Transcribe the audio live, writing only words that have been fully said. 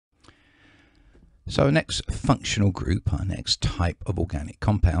So our next functional group, our next type of organic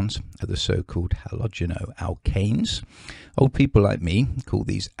compounds, are the so-called halogenoalkanes. Old people like me call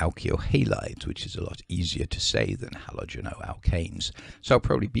these alkyl halides, which is a lot easier to say than halogenoalkanes. So I'll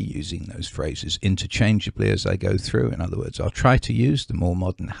probably be using those phrases interchangeably as I go through. In other words, I'll try to use the more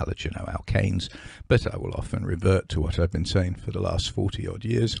modern halogenoalkanes, but I will often revert to what I've been saying for the last 40 odd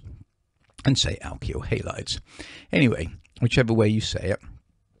years and say alkyl halides. Anyway, whichever way you say it,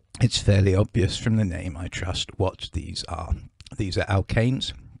 it's fairly obvious from the name, I trust, what these are. These are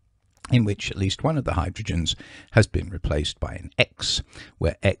alkanes in which at least one of the hydrogens has been replaced by an X,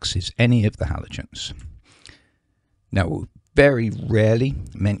 where X is any of the halogens. Now, we'll very rarely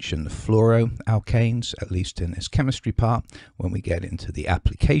mention the fluoroalkanes, at least in this chemistry part. When we get into the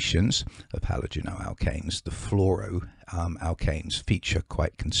applications of halogenoalkanes, the fluoroalkanes feature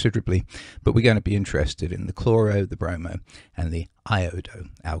quite considerably, but we're going to be interested in the chloro, the bromo, and the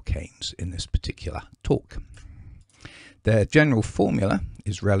iodoalkanes in this particular talk. Their general formula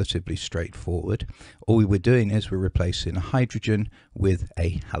is relatively straightforward. All we were doing is we're replacing a hydrogen with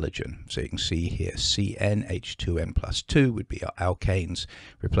a halogen. So you can see here CnH2n plus 2 would be our alkanes.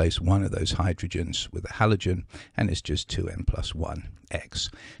 Replace one of those hydrogens with a halogen, and it's just 2n plus 1x.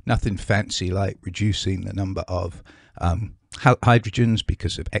 Nothing fancy like reducing the number of hydrogens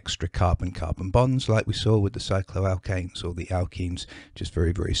because of extra carbon-carbon bonds like we saw with the cycloalkanes or the alkenes. Just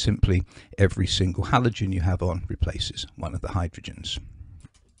very, very simply, every single halogen you have on replaces one of the hydrogens.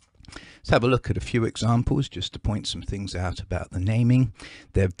 Let's have a look at a few examples just to point some things out about the naming.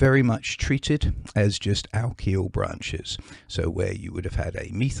 They're very much treated as just alkyl branches. So where you would have had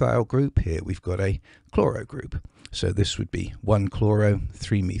a methyl group, here we've got a chloro group. So this would be 1-chloro,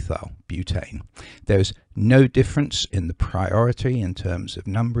 3-methyl butane. There's no difference in the priority in terms of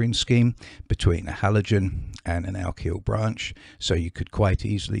numbering scheme between a halogen and an alkyl branch. So you could quite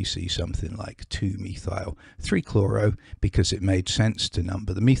easily see something like 2-methyl, 3-chloro, because it made sense to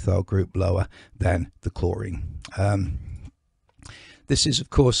number the methyl group lower than the chlorine. This is, of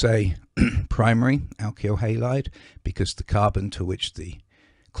course, a primary alkyl halide because the carbon to which the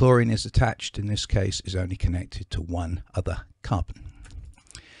chlorine is attached in this case is only connected to one other carbon.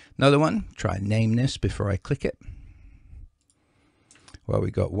 Another one, try and name this before I click it. Well,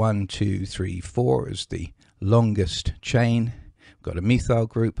 we've got 1, 2, 3, 4 as the longest chain. We've got a methyl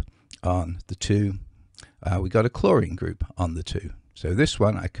group on the 2. We've got a chlorine group on the 2. So this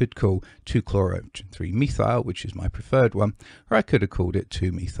one I could call 2-chloro, 3-methyl, which is my preferred one, or I could have called it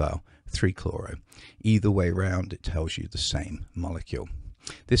 2-methyl, 3-chloro. Either way round, it tells you the same molecule.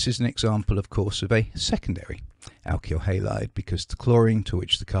 This is an example, of course, of a secondary alkyl halide because the chlorine to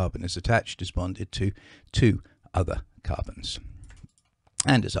which the carbon is attached is bonded to 2 other carbons.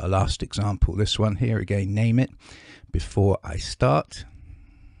 And as our last example, this one here, again, name it before I start.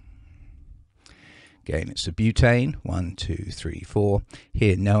 Again, it's a butane, 1, 2, 3, 4.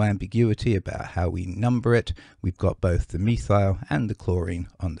 Here, no ambiguity about how we number it. We've got both the methyl and the chlorine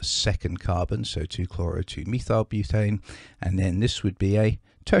on the second carbon, so 2-chloro, 2-methyl butane. And then this would be a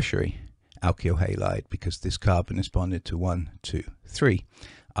tertiary alkyl halide because this carbon is bonded to 1, 2, 3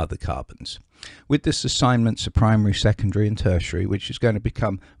 other carbons. With this assignments of primary, secondary and tertiary, which is going to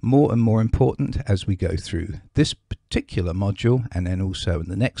become more and more important as we go through this particular module and then also in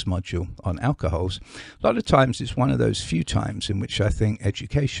the next module on alcohols, a lot of times it's one of those few times in which I think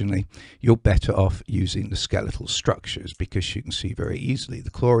educationally you're better off using the skeletal structures because you can see very easily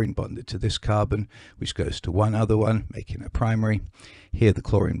the chlorine bonded to this carbon which goes to one other one making a primary. Here the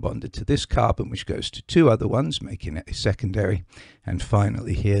chlorine bonded to this carbon which goes to 2 other ones making it a secondary, and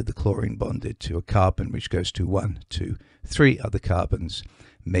finally here the chlorine bonded to a carbon which goes to 1, 2, 3 other carbons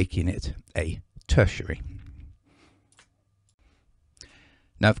making it a tertiary.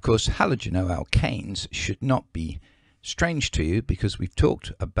 Now, of course, halogenoalkanes should not be strange to you because we've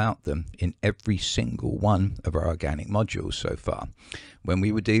talked about them in every single one of our organic modules so far. When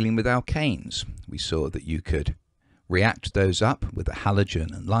we were dealing with alkanes, we saw that you could react those up with a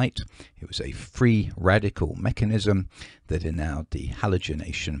halogen and light. It was a free radical mechanism that allowed the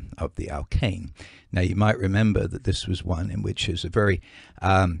halogenation of the alkane. Now you might remember that this was one in which is a very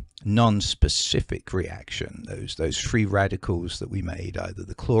non-specific reaction. Those free radicals that we made, either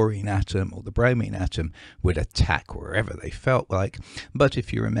the chlorine atom or the bromine atom, would attack wherever they felt like. But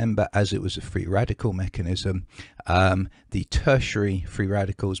if you remember, as it was a free radical mechanism, the tertiary free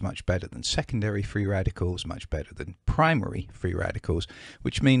radicals much better than secondary free radicals, much better than primary free radicals,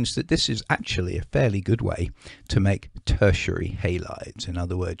 which means that this is actually a fairly good way to make tertiary halides. In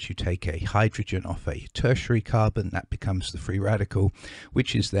other words, you take a hydrogen off a tertiary carbon, that becomes the free radical,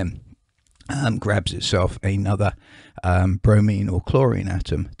 which is then grabs itself another bromine or chlorine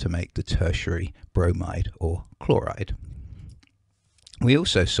atom to make the tertiary bromide or chloride. We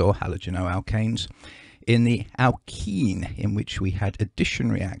also saw halogenoalkanes in the alkene, in which we had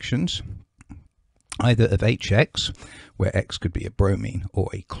addition reactions, either of HX, where X could be a bromine or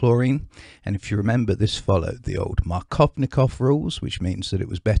a chlorine. And if you remember, this followed the old Markovnikov rules, which means that it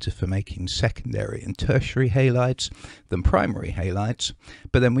was better for making secondary and tertiary halides than primary halides.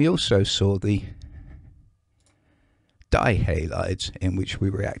 But then we also saw the dihalides, in which we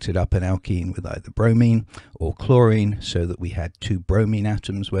reacted up an alkene with either bromine or chlorine, so that we had two bromine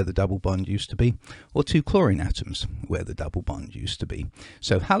atoms where the double bond used to be, or two chlorine atoms where the double bond used to be.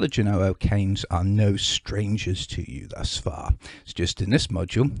 So halogenoalkanes are no strangers to you thus far. It's just in this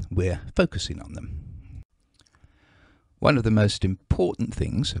module we're focusing on them. One of the most important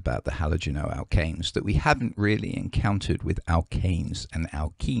things about the halogenoalkanes that we haven't really encountered with alkanes and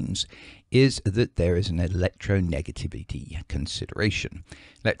alkenes is that there is an electronegativity consideration.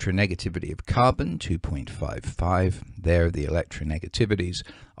 Electronegativity of carbon, 2.55. There are the electronegativities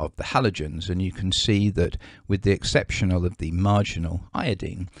of the halogens, and you can see that with the exception of the marginal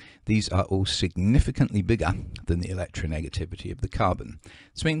iodine, these are all significantly bigger than the electronegativity of the carbon.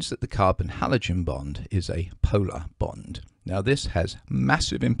 This means that the carbon-halogen bond is a polar bond. Now this has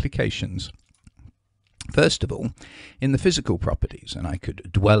massive implications. First of all, in the physical properties, and I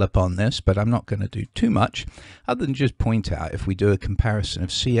could dwell upon this, but I'm not going to do too much other than just point out, if we do a comparison of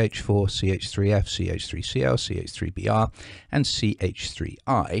CH4, CH3F, CH3Cl, CH3Br, and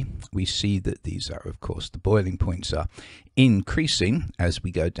CH3I, we see that these are, of course, the boiling points are increasing as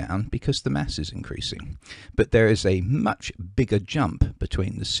we go down because the mass is increasing. But there is a much bigger jump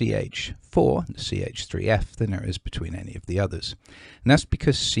between the CH4 and the CH3F than there is between any of the others. And that's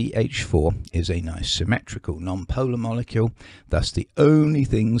because CH4 is a nice symmetrical non-polar molecule, thus the only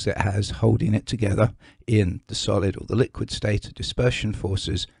things it has holding it together in the solid or the liquid state are dispersion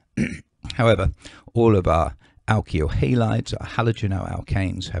forces. However, all of our alkyl halides, our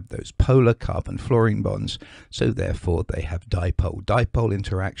halogenoalkanes, have those polar carbon-fluorine bonds, so therefore they have dipole-dipole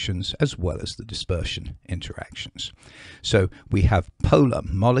interactions as well as the dispersion interactions. So we have polar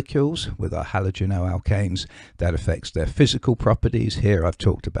molecules with our halogenoalkanes. That affects their physical properties. Here I've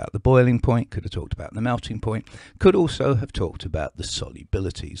talked about the boiling point, could have talked about the melting point, could also have talked about the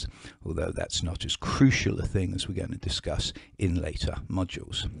solubilities, although that's not as crucial a thing as we're going to discuss in later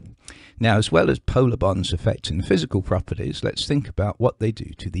modules. Now, as well as polar bonds affecting the physical properties, let's think about what they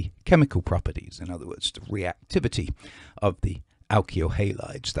do to the chemical properties, in other words, the reactivity of the alkyl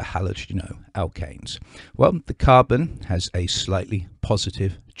halides, the halogenoalkanes. Well, the carbon has a slightly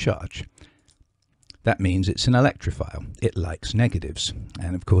positive charge. That means it's an electrophile. It likes negatives.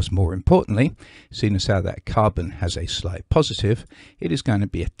 And of course, more importantly, seeing as how that carbon has a slight positive, it is going to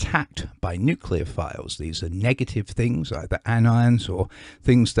be attacked by nucleophiles. These are negative things, either anions or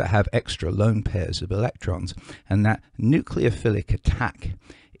things that have extra lone pairs of electrons. And that nucleophilic attack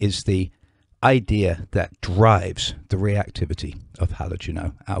is the idea that drives the reactivity of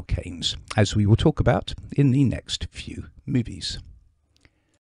halogenoalkanes, as we will talk about in the next few movies.